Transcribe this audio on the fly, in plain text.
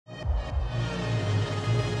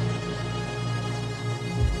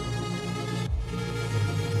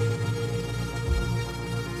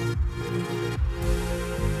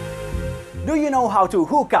Do you know how to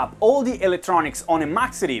hook up all the electronics on a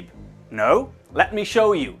MAXI? No? Let me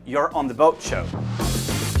show you. You're on the boat show.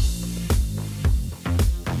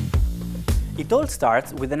 It all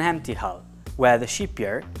starts with an empty hull, where the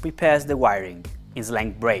shipyard prepares the wiring, in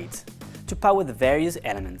slang braids, to power the various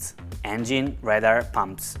elements, engine, radar,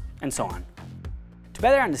 pumps, and so on. To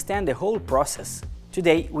better understand the whole process,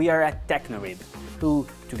 today we are at Tecnorib, who,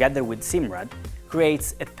 together with Simrad,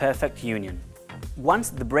 creates a perfect union. Once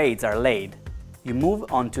the braids are laid, you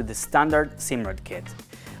move on to the standard Simrad kit.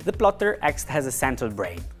 The plotter acts as a central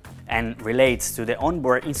brain and relates to the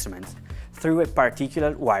onboard instrument through a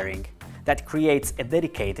particular wiring that creates a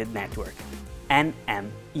dedicated network,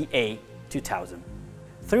 NMEA 2000.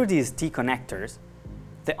 Through these T-connectors,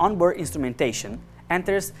 the onboard instrumentation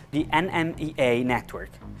enters the NMEA network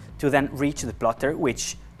to then reach the plotter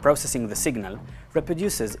which, processing the signal,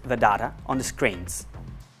 reproduces the data on the screens.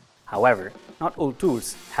 However, not all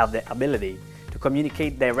tools have the ability to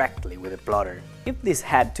communicate directly with the plotter. If this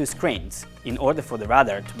had two screens, in order for the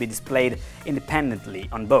radar to be displayed independently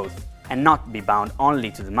on both and not be bound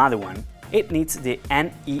only to the mother one, it needs the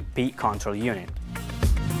NEP control unit.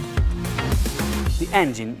 The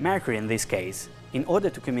engine, Mercury in this case, in order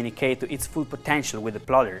to communicate to its full potential with the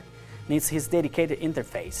plotter, needs his dedicated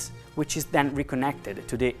interface, which is then reconnected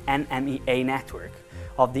to the NMEA network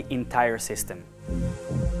of the entire system.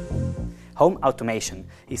 Home automation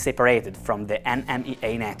is separated from the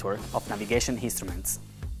NMEA network of navigation instruments.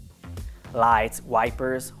 Lights,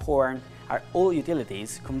 wipers, horn are all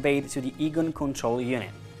utilities conveyed to the EGON control unit,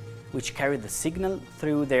 which carry the signal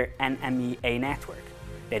through their NMEA network,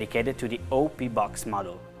 dedicated to the OP box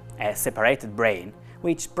model, a separated brain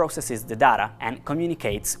which processes the data and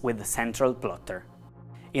communicates with the central plotter.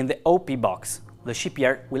 In the OP box, the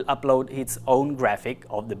shipyard will upload its own graphic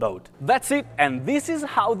of the boat. That's it, and this is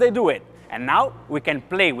how they do it. And now we can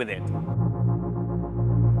play with it.